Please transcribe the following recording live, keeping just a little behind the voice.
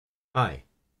Hi.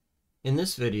 In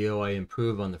this video, I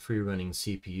improve on the free-running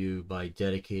CPU by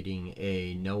dedicating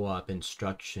a no-op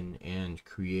instruction and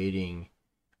creating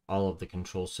all of the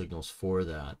control signals for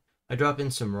that. I drop in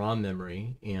some ROM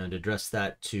memory and address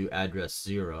that to address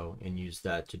 0 and use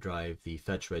that to drive the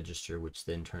fetch register, which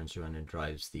then turns around and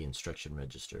drives the instruction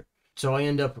register. So I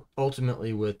end up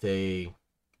ultimately with a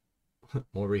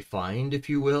more refined, if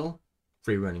you will,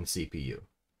 free-running CPU.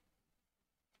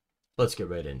 Let's get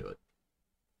right into it.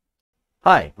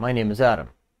 Hi, my name is Adam.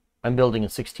 I'm building a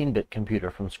 16-bit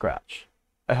computer from scratch.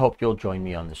 I hope you'll join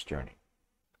me on this journey.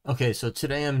 Okay, so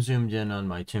today I'm zoomed in on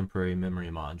my temporary memory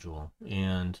module,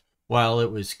 and while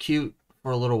it was cute for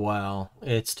a little while,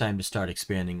 it's time to start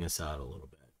expanding this out a little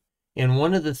bit. And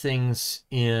one of the things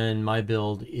in my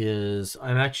build is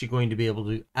I'm actually going to be able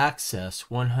to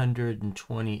access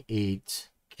 128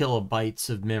 kilobytes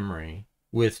of memory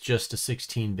with just a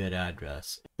 16-bit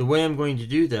address. The way I'm going to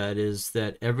do that is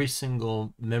that every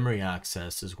single memory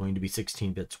access is going to be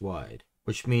 16 bits wide,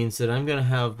 which means that I'm going to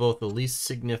have both a least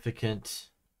significant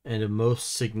and a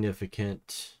most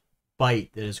significant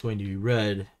byte that is going to be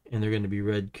read, and they're going to be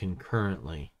read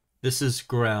concurrently. This is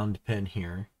ground pin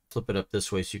here. Flip it up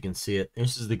this way so you can see it.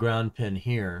 This is the ground pin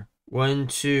here. 1,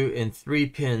 2, and 3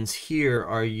 pins here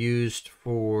are used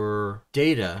for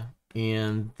data,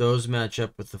 and those match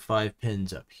up with the 5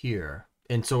 pins up here.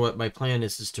 And so what my plan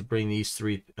is to bring these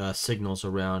 3 signals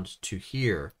around to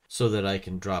here so that I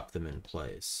can drop them in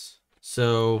place.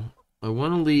 So I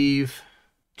want to leave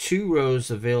 2 rows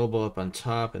available up on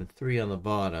top and 3 on the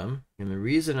bottom. And the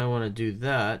reason I want to do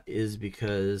that is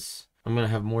because I'm going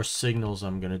to have more signals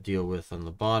I'm going to deal with on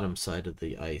the bottom side of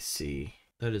the IC.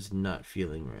 That is not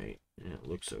feeling right. It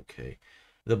looks okay.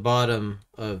 The bottom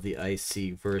of the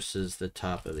IC versus the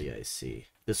top of the IC.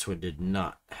 This one did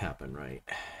not happen right.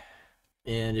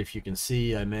 And if you can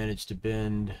see, I managed to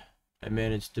bend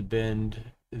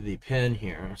the pin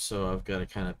here, so I've got to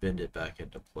kind of bend it back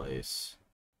into place.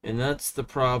 And that's the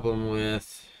problem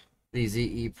with these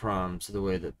EEPROMs the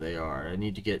way that they are. I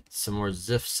need to get some more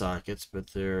ZIF sockets,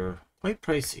 but they're quite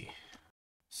pricey.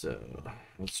 So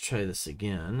let's try this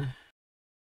again.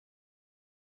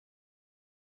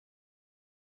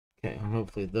 Okay,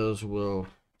 hopefully those will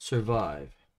survive.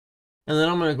 And then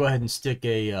I'm going to go ahead and stick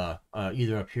a,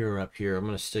 either up here or up here, I'm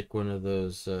going to stick one of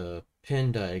those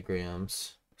pin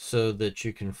diagrams so that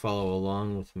you can follow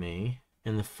along with me.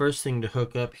 And the first thing to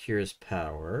hook up here is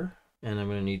power. And I'm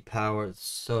going to need power,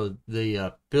 so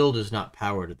the build is not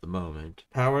powered at the moment.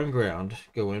 Power and ground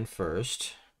go in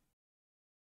first.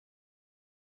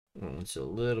 Oh, it's a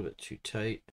little bit too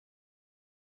tight.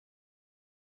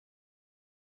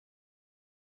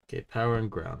 Okay, power and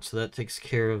ground. So that takes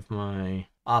care of my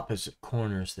opposite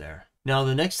corners there. Now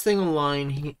the next thing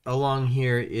along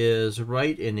here is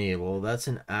write enable. That's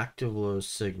an active low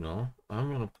signal. I'm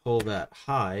going to pull that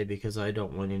high because I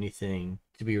don't want anything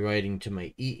to be writing to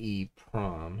my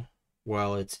EEPROM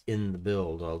while it's in the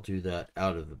build. I'll do that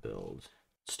out of the build.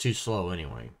 It's too slow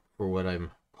anyway for what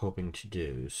I'm hoping to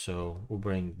do. So we'll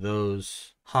bring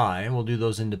those high. We'll do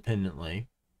those independently.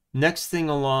 Next thing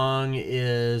along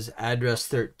is address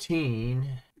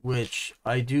 13, which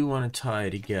I do want to tie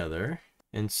together.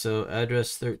 And so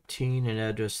address 13 and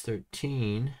address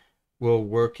 13 will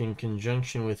work in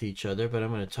conjunction with each other, but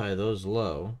I'm going to tie those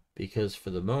low because for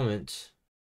the moment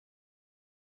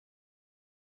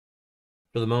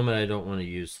I don't want to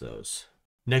use those.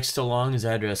 Next along is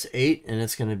address 8, and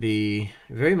it's going to be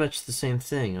very much the same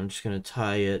thing. I'm just going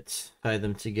to tie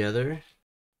them together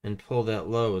and pull that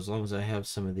low as long as I have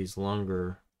some of these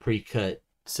longer pre-cut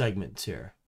segments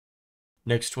here.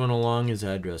 Next one along is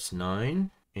address 9,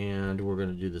 and we're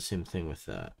going to do the same thing with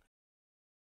that.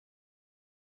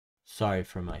 Sorry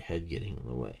for my head getting in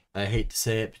the way. I hate to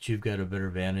say it, but you've got a better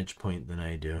vantage point than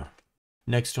I do.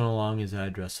 Next one along is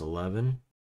address 11.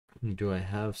 Do I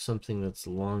have something that's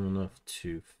long enough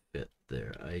to fit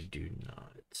there? I do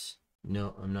not.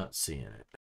 No, I'm not seeing it.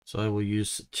 So I will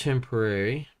use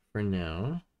temporary for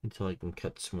now until I can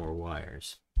cut some more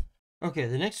wires. Okay,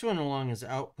 the next one along is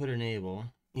output enable,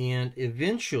 and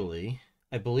eventually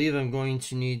I believe I'm going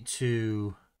to need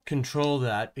to control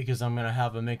that because I'm going to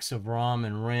have a mix of ROM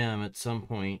and RAM at some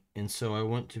point, and so I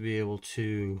want to be able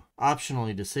to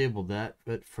optionally disable that,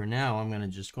 but for now I'm going to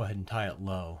just go ahead and tie it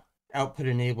low. Output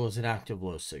enable is an active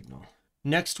low signal.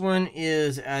 Next one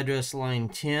is address line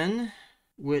 10,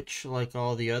 which, like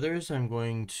all the others, I'm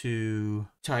going to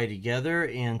tie together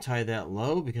and tie that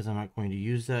low because I'm not going to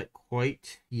use that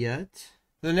quite yet.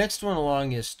 The next one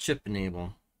along is chip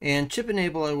enable. And chip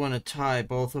enable, I want to tie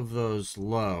both of those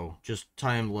low, just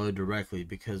tie them low directly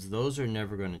because those are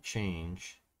never going to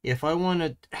change. If I want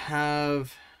to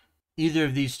have either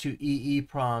of these two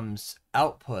EEPROMs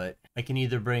output, I can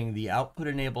either bring the output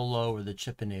enable low or the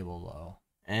chip enable low.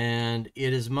 And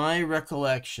it is my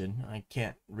recollection, I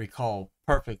can't recall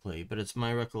perfectly, but it's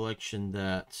my recollection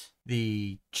that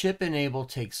the chip enable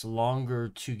takes longer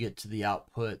to get to the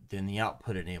output than the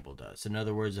output enable does. In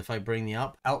other words, if I bring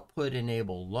the output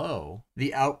enable low,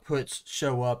 the outputs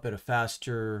show up at a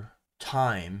faster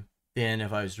time than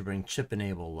if I was to bring chip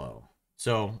enable low.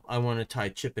 So I want to tie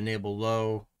chip enable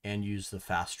low and use the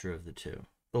faster of the two.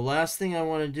 The last thing I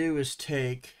want to do is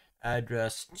take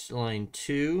address line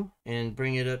 2 and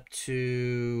bring it up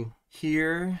to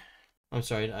here. I'm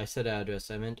sorry, I said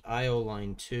address. I meant IO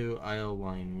line 2, IO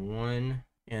line 1,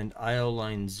 and IO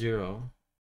line 0.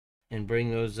 And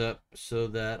bring those up so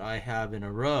that I have in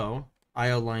a row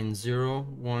IO line 0,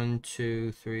 1,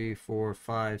 2, 3, 4,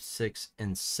 5, 6,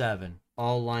 and 7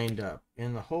 all lined up.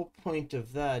 And the whole point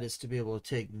of that is to be able to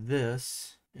take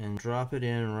this and drop it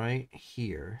in right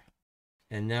here.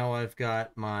 And now I've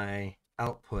got my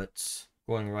outputs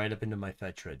going right up into my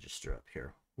fetch register up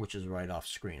here, which is right off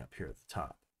screen up here at the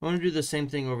top. I want to do the same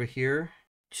thing over here.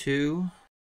 2,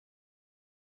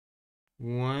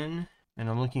 1, and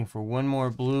I'm looking for one more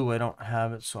blue. I don't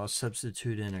have it, so I'll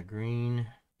substitute in a green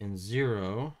and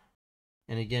 0.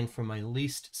 And again, for my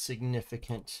least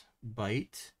significant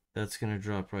byte, that's going to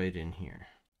drop right in here.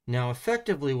 Now,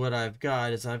 effectively, what I've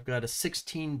got is I've got a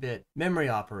 16-bit memory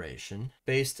operation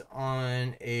based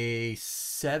on a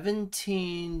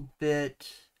 17-bit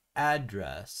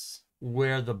address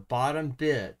where the bottom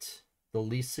bit, the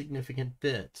least significant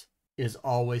bit, is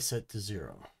always set to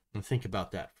 0. And think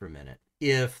about that for a minute.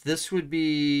 If this would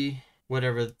be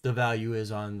whatever the value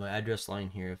is on the address line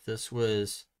here, if this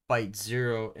was byte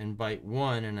 0 and byte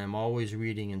 1, and I'm always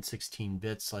reading in 16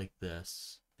 bits like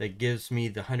this, that gives me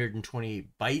the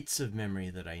 128 bytes of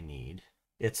memory that I need.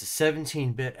 It's a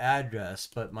 17-bit address,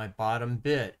 but my bottom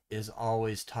bit is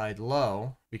always tied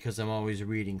low because I'm always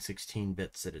reading 16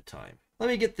 bits at a time. Let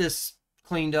me get this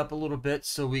cleaned up a little bit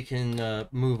so we can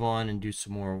move on and do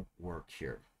some more work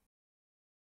here.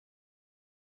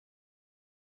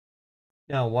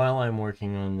 Now, while I'm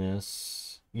working on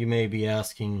this, you may be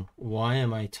asking, why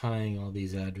am I tying all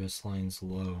these address lines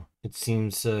low? It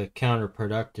seems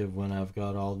counterproductive when I've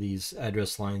got all these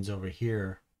address lines over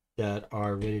here that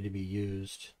are ready to be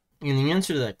used. And the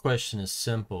answer to that question is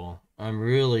simple. I'm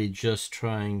really just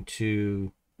trying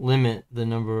to limit the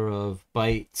number of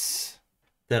bytes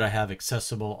that I have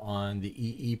accessible on the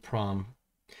EEPROM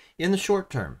in the short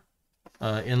term.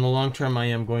 In the long term, I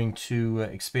am going to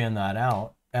expand that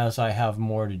out as I have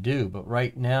more to do. But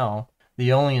right now,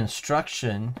 the only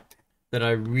instruction that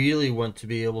I really want to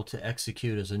be able to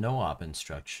execute is a no-op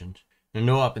instruction. The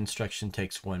no-op instruction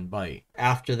takes 1 byte.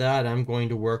 After that, I'm going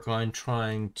to work on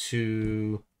trying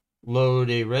to load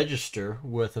a register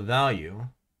with a value,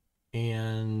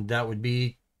 and that would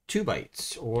be 2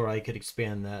 bytes, or I could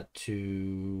expand that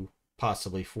to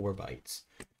possibly 4 bytes.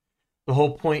 The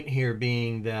whole point here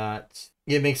being that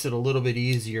it makes it a little bit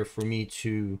easier for me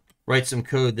to write some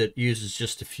code that uses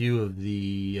just a few of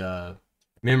the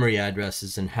memory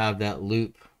addresses and have that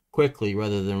loop quickly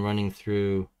rather than running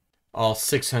through all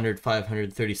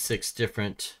 536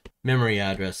 different memory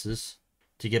addresses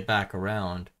to get back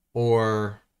around,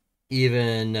 or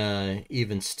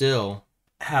even still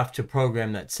have to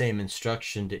program that same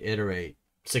instruction to iterate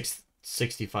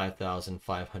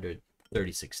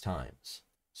 65,536 times.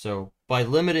 So by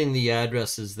limiting the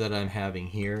addresses that I'm having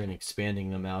here and expanding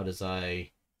them out as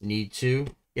I need to,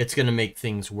 it's going to make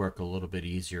things work a little bit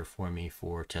easier for me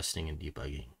for testing and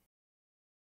debugging.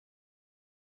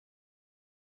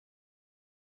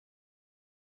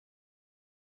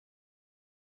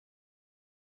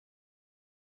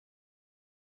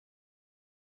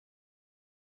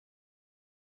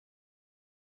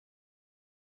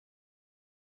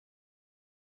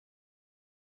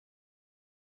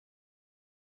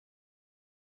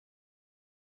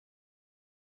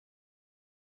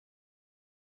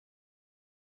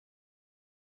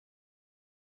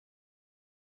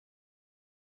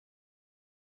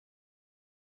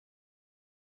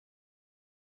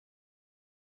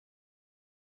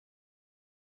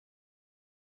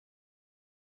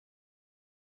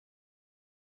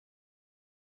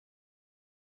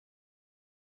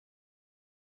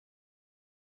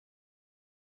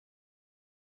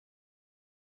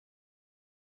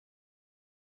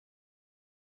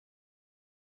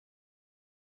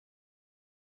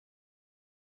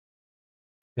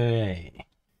 Okay.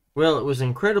 Well, it was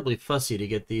incredibly fussy to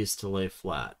get these to lay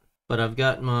flat, but I've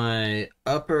got my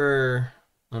upper,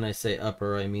 when I say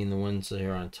upper, I mean the ones that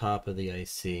are on top of the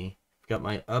IC. I've got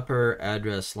my upper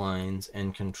address lines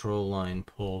and control line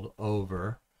pulled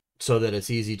over so that it's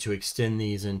easy to extend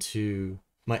these into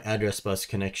my address bus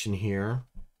connection here.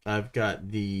 I've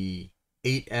got the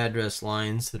 8 address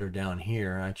lines that are down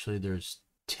here. Actually, there's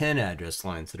 10 address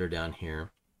lines that are down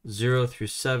here. 0 through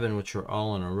 7, which are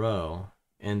all in a row,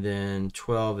 and then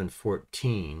 12 and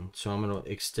 14. So I'm going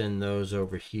to extend those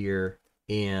over here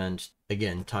and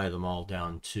again tie them all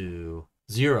down to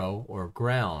 0 or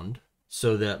ground,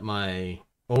 so that my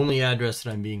only address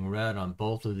that I'm being read on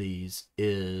both of these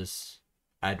is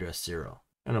address 0.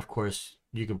 And of course,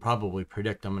 you can probably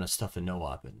predict I'm going to stuff a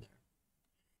no-op in there.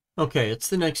 Okay, it's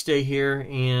the next day here,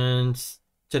 and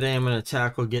today I'm going to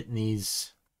tackle getting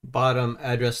these bottom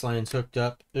address lines hooked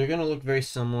up. They're going to look very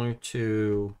similar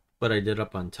to what I did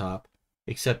up on top,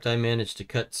 except I managed to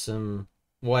cut some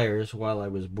wires while I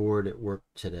was bored at work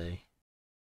today.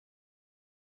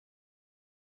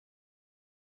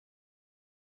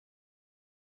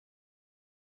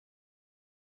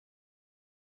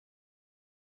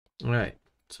 All right,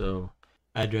 so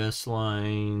address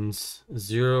lines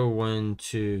 0, 1,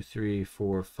 2, 3,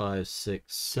 4, 5,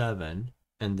 6, 7,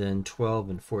 and then 12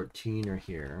 and 14 are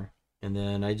here. And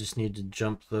then I just need to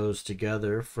jump those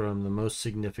together from the most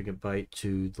significant byte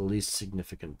to the least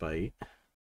significant byte.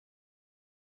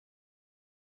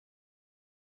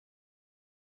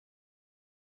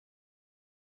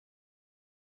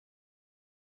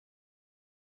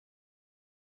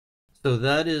 So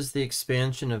that is the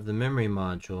expansion of the memory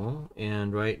module,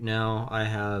 and right now I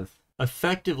have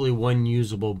effectively 1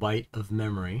 usable byte of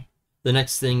memory. The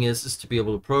next thing is to be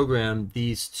able to program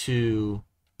these 2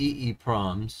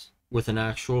 EEPROMs with an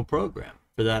actual program.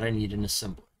 For that I need an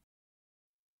assembler.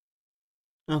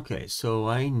 Okay, so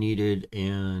I needed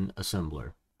an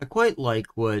assembler. I quite like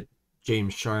what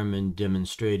James Sharman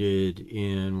demonstrated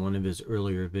in one of his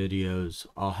earlier videos.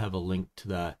 I'll have a link to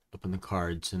that up in the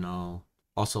cards, and I'll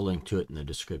also link to it in the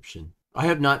description. I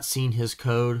have not seen his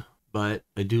code, but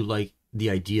I do like the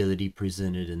idea that he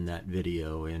presented in that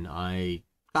video, and I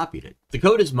copied it. The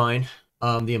code is mine.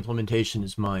 The implementation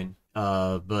is mine,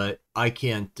 but I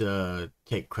can't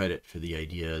take credit for the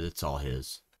idea. That's all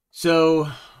his. So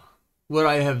what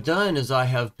I have done is I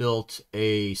have built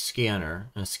a scanner.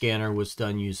 A scanner was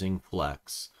done using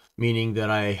Flex, meaning that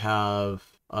I have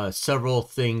several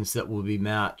things that will be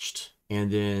matched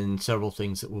and then several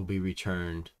things that will be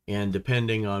returned. And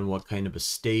depending on what kind of a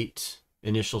state,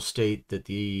 initial state that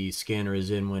the scanner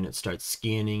is in when it starts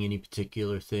scanning any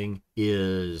particular thing,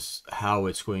 is how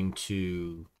it's going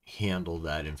to handle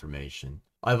that information.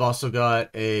 I've also got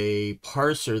a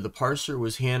parser. The parser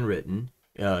was handwritten.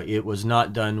 It was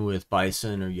not done with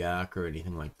Bison or Yak or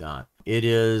anything like that. It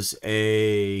is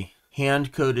a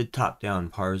hand-coded top-down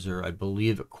parser. I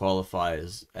believe it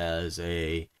qualifies as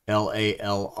a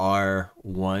LALR1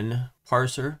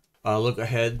 parser. Look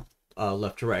ahead,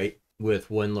 left to right, with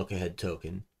 1 look-ahead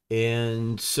token.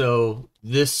 And so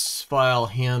this file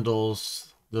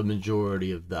handles the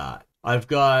majority of that. I've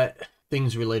got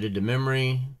things related to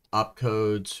memory,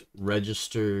 opcodes,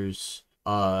 registers,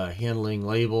 handling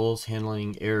labels,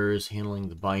 handling errors, handling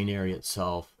the binary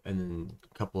itself, and then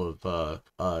a couple of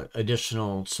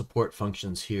additional support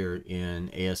functions here in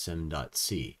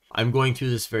asm.c. I'm going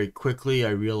through this very quickly. I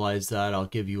realize that. I'll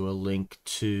give you a link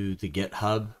to the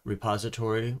GitHub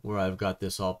repository where I've got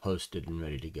this all posted and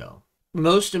ready to go.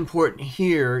 Most important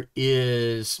here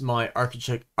is my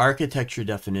architecture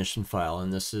definition file,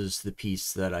 and this is the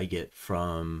piece that I get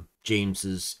from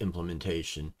James's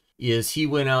implementation. Is he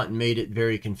went out and made it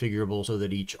very configurable so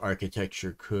that each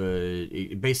architecture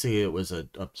could, basically it was a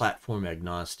platform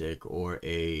agnostic or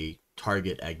a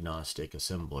target agnostic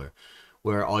assembler,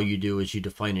 where all you do is you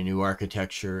define a new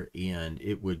architecture and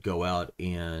it would go out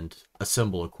and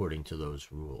assemble according to those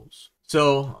rules.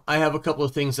 So I have a couple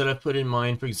of things that I've put in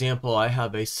mind. For example, I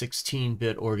have a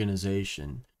 16-bit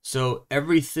organization. So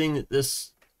everything that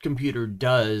this computer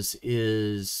does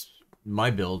is,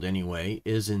 my build anyway,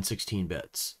 is in 16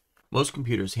 bits. Most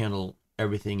computers handle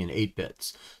everything in 8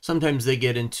 bits. Sometimes they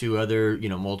get into other,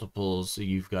 multiples.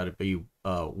 You've got to be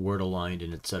word aligned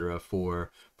and etc.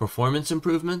 for performance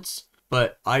improvements.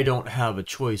 But I don't have a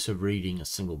choice of reading a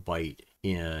single byte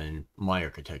in my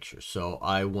architecture. So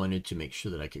I wanted to make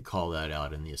sure that I could call that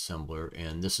out in the assembler,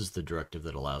 and this is the directive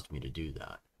that allows me to do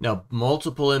that. Now,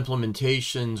 multiple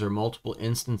implementations or multiple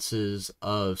instances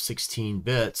of 16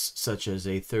 bits, such as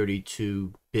a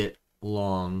 32-bit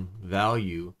long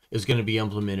value, is going to be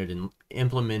implemented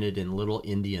in little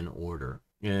Indian order.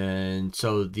 And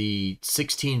so the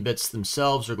 16 bits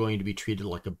themselves are going to be treated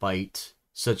like a byte,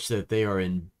 such that they are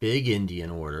in big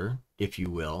Indian order, if you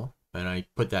will. And I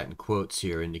put that in quotes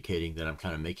here, indicating that I'm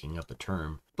kind of making up a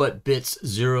term. but bits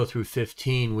 0 through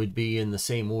 15 would be in the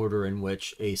same order in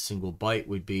which a single byte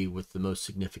would be, with the most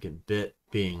significant bit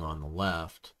being on the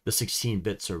left. The 16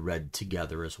 bits are read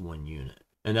together as one unit.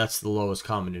 And that's the lowest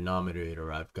common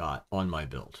denominator I've got on my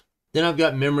build. Then I've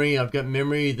got memory. I've got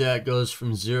memory that goes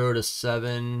from 0 to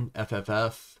 7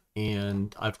 FFF,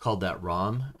 and I've called that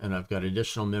ROM. And I've got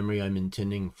additional memory I'm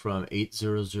intending from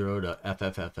 800 to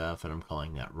FFFF, and I'm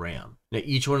calling that RAM. Now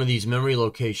each one of these memory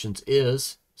locations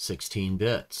is 16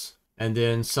 bits. And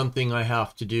then something I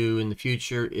have to do in the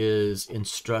future is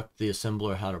instruct the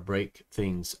assembler how to break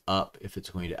things up if it's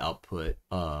going to output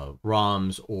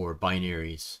ROMs or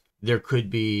binaries. There could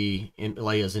be,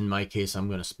 like as in my case, I'm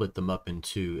going to split them up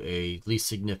into a least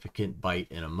significant byte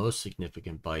and a most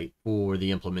significant byte for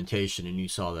the implementation, and you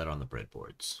saw that on the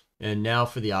breadboards. And now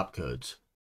for the opcodes.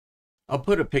 I'll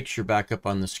put a picture back up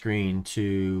on the screen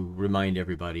to remind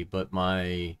everybody, but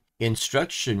my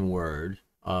instruction word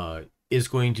is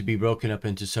going to be broken up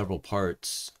into several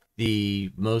parts.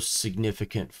 The most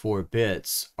significant 4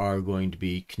 bits are going to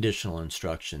be conditional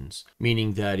instructions,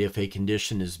 meaning that if a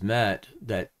condition is met,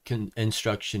 that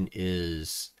instruction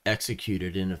is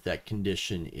executed, and if that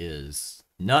condition is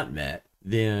not met,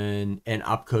 then an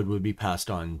opcode would be passed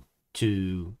on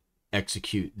to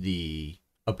execute the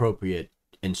appropriate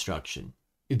instruction.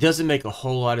 It doesn't make a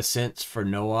whole lot of sense for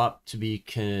no op to be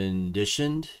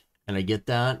conditioned, and I get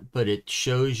that, but it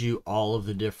shows you all of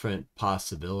the different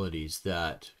possibilities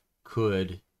that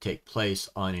could take place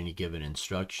on any given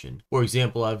instruction. For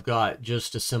example, I've got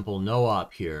just a simple no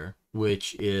op here,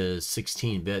 which is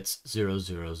 16 bits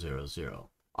 0000.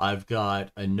 I've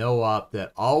got a no op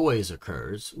that always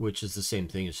occurs, which is the same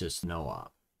thing as just no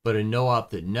op. But a no op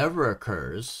that never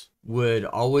occurs would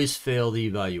always fail the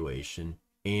evaluation,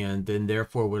 and then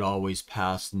therefore would always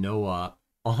pass no op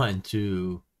on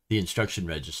to the instruction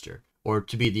register, or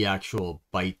to be the actual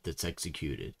byte that's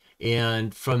executed.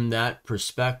 And from that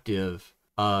perspective,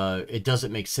 it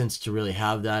doesn't make sense to really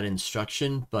have that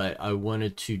instruction, but I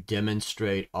wanted to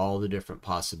demonstrate all the different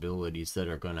possibilities that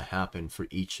are going to happen for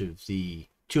each of the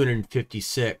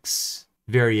 256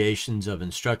 variations of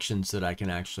instructions that I can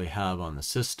actually have on the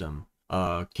system,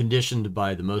 conditioned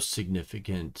by the most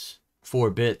significant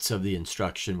 4 bits of the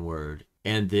instruction word,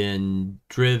 and then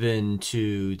driven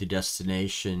to the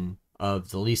destination of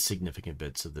the least significant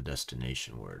bits of the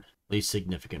destination word. Least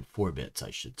significant 4 bits, I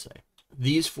should say.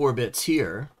 These 4 bits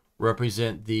here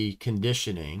represent the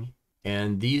conditioning,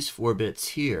 and these 4 bits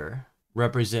here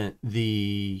represent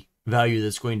the value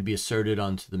that's going to be asserted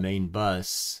onto the main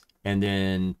bus, and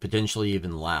then potentially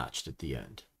even latched at the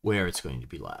end, where it's going to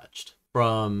be latched.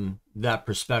 From that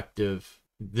perspective,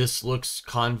 this looks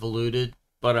convoluted,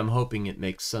 but I'm hoping it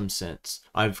makes some sense.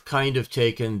 I've kind of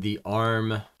taken the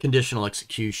ARM conditional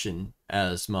execution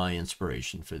as my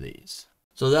inspiration for these.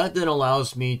 So that then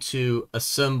allows me to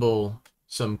assemble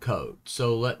some code.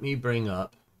 So let me bring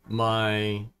up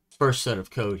my first set of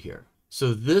code here.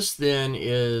 So this then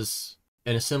is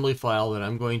an assembly file that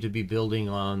I'm going to be building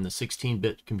on the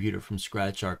 16-bit computer from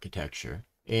scratch architecture.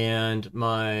 And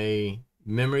my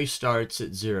memory starts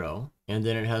at 0, and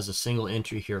then it has a single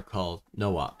entry here called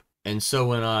no op. And so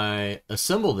when I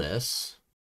assemble this,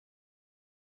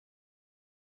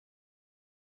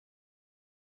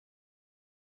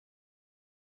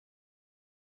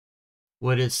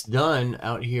 what it's done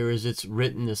out here is it's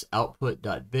written this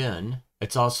output.bin.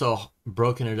 It's also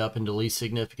broken it up into least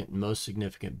significant and most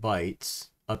significant bytes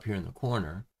up here in the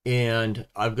corner. And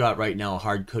I've got right now a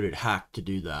hard-coded hack to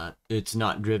do that. It's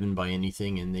not driven by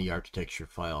anything in the architecture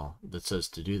file that says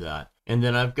to do that. And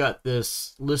then I've got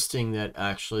this listing that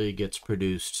actually gets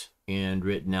produced and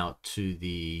written out to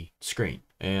the screen.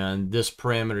 And this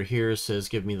parameter here says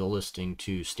give me the listing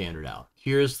to standard out.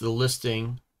 Here's the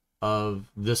listing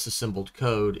of this assembled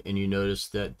code, and you notice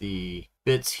that the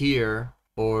bits here,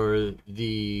 or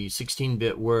the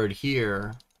 16-bit word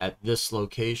here at this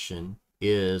location,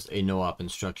 is a no op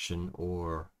instruction,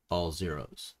 or all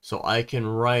zeros. So I can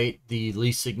write the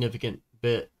least significant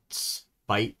bits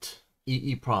byte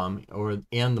EEPROM,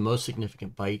 and the most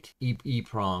significant byte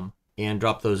EEPROM, and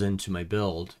drop those into my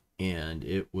build, and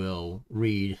it will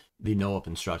read the no op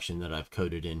instruction that I've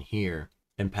coded in here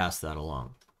and pass that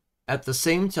along. At the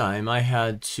same time, I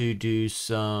had to do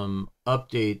some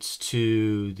updates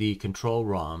to the control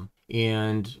ROM,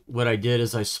 and what I did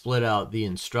is I split out the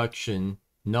instruction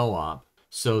no op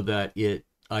so that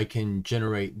I can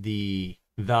generate the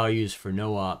values for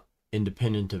no op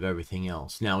independent of everything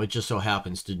else. Now, it just so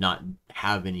happens to not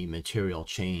have any material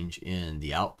change in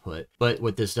the output, but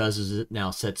what this does is it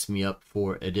now sets me up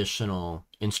for additional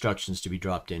instructions to be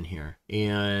dropped in here.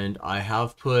 And I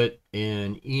have put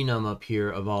an enum up here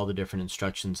of all the different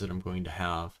instructions that I'm going to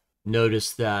have.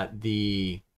 Notice that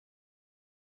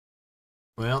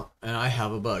well, and I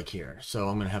have a bug here, so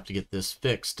I'm going to have to get this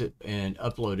fixed and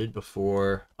uploaded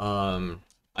before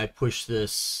I push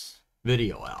this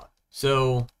video out.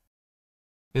 So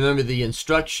remember, the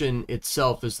instruction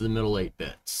itself is the middle 8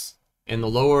 bits, and the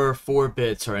lower 4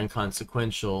 bits are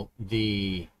inconsequential.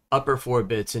 The upper 4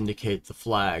 bits indicate the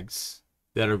flags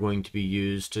that are going to be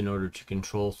used in order to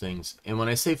control things. And when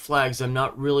I say flags, I'm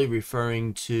not really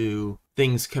referring to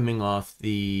things coming off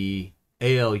the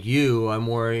ALU.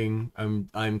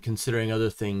 I'm considering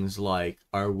other things like,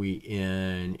 are we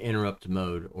in interrupt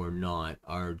mode or not?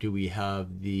 Or do we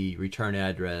have the return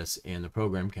address and the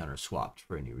program counter swapped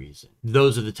for any reason?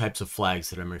 Those are the types of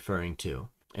flags that I'm referring to.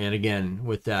 And again,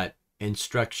 with that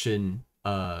instruction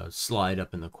slide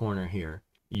up in the corner here,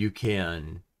 you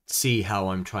can see how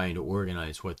I'm trying to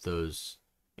organize what those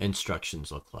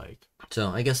instructions look like. So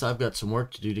I guess I've got some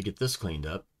work to do to get this cleaned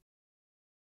up.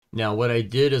 Now, what I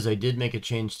did is I did make a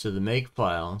change to the make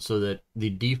file so that the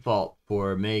default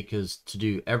for make is to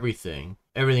do everything.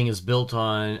 Everything is built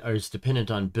on, or is dependent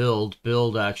on build.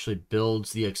 Build actually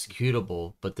builds the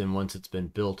executable, but then once it's been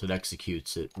built, it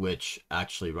executes it, which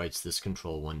actually writes this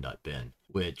control1.bin,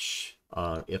 which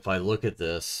if I look at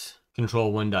this,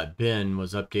 control1.bin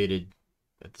was updated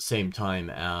at the same time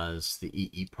as the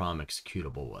EEPROM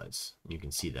executable was. You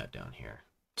can see that down here.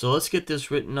 So let's get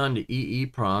this written onto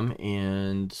EEPROM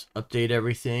and update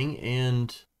everything,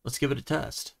 and let's give it a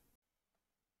test.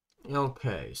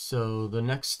 Okay, so the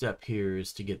next step here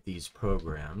is to get these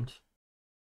programmed.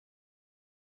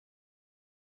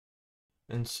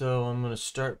 And so I'm going to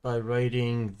start by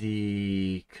writing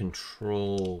the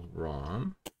control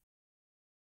ROM.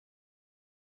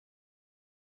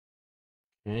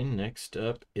 Okay, next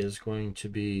up is going to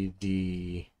be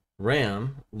the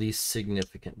RAM, least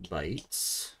significant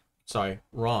bytes. Sorry,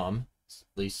 ROM,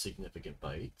 least significant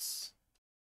bytes.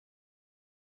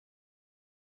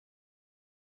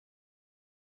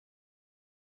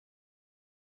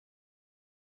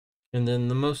 And then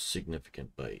the most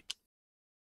significant byte.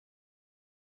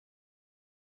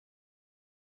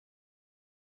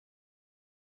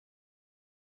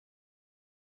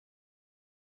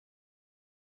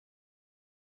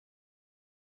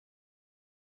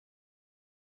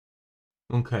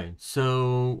 Okay,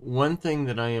 so one thing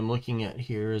that I am looking at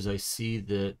here is I see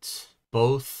that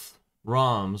both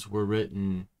ROMs were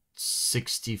written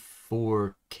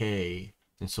 64K,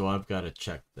 and so I've got to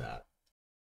check that.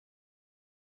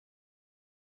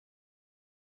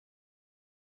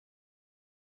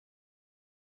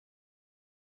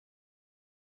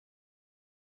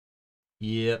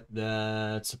 Yep,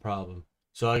 that's a problem.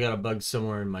 So I got a bug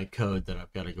somewhere in my code that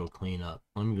I've got to go clean up.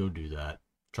 Let me go do that.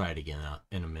 Try it again out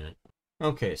in a minute.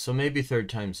 Okay, so maybe third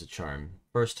time's the charm.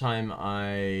 First time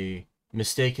I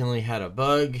mistakenly had a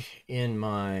bug in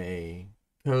my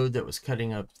code that was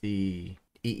cutting up the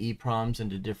EEPROMs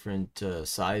into different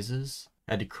sizes.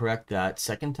 I had to correct that.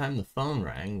 Second time the phone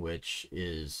rang, which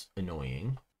is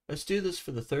annoying. Let's do this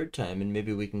for the third time and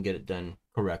maybe we can get it done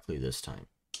correctly this time.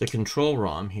 The control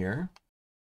ROM here.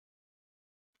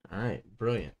 All right,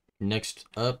 brilliant. Next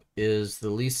up is the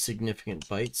least significant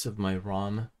bytes of my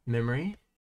ROM memory.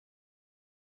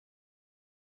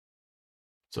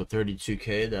 So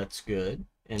 32K, that's good.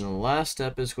 And the last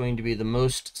step is going to be the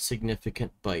most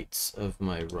significant bytes of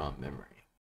my ROM memory.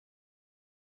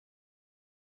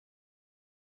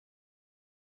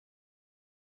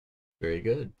 Very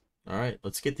good. All right,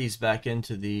 let's get these back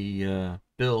into the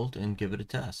build and give it a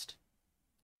test.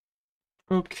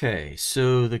 Okay,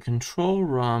 so the control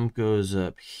ROM goes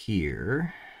up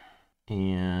here,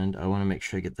 and I want to make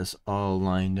sure I get this all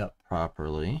lined up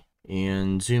properly.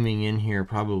 And zooming in here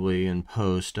probably in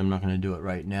post, I'm not going to do it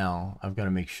right now. I've got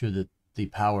to make sure that the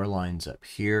power lines up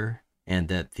here and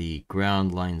that the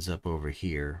ground lines up over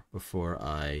here before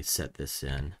I set this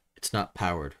in. It's not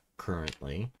powered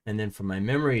currently. And then for my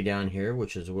memory down here,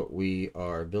 which is what we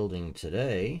are building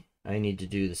today, I need to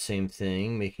do the same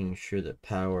thing, making sure that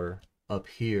power up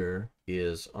here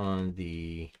is on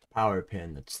the power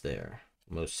pin that's there.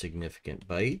 Most significant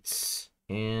bytes.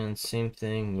 And same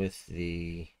thing with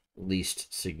the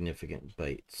least significant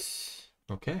bytes.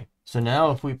 Okay, so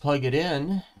now if we plug it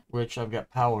in, which I've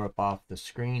got power up off the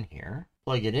screen here,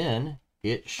 plug it in,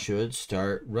 it should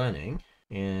start running.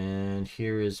 And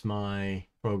here is my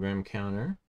program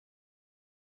counter.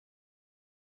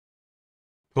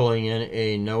 pulling in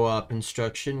a no-op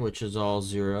instruction, which is all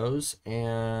zeros,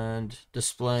 and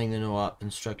displaying the no-op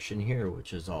instruction here,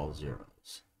 which is all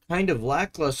zeros. Kind of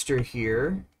lackluster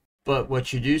here, but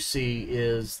what you do see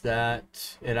is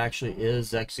that it actually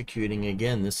is executing.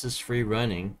 Again, this is free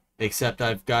running, except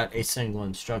I've got a single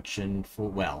instruction for,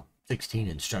 well, 16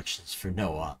 instructions for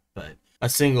no-op, but a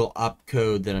single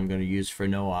opcode that I'm going to use for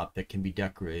no-op that can be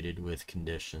decorated with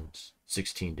conditions,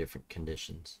 16 different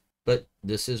conditions. But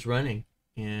this is running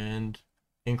and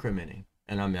incrementing,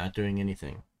 and I'm not doing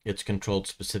anything. It's controlled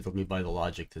specifically by the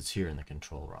logic that's here in the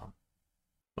control ROM.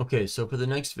 Okay, so for the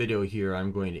next video here,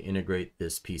 I'm going to integrate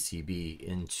this PCB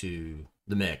into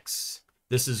the mix.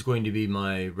 This is going to be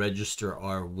my register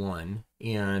R1,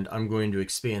 and I'm going to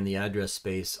expand the address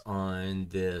space on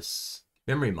this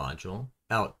memory module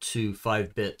out to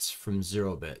 5 bits from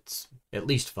 0 bits, at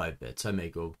least 5 bits. I may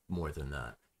go more than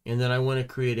that. And then I want to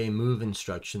create a move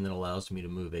instruction that allows me to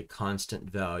move a constant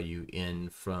value in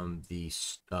from the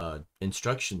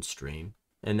instruction stream,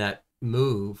 and that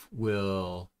move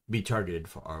will be targeted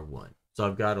for R1. So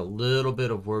I've got a little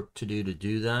bit of work to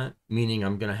do that, meaning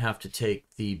I'm going to have to take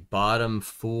the bottom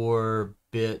 4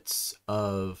 bits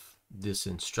of this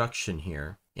instruction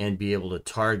here and be able to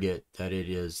target that it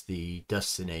is the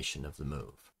destination of the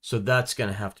move. So that's going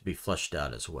to have to be fleshed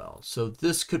out as well. So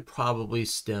this could probably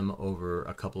stem over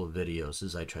a couple of videos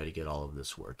as I try to get all of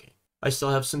this working. I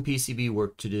still have some PCB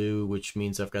work to do, which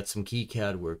means I've got some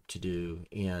KiCad work to do,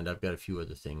 and I've got a few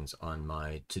other things on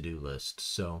my to-do list.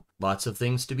 So lots of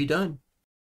things to be done.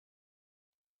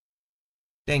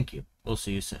 Thank you. We'll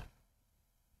see you soon.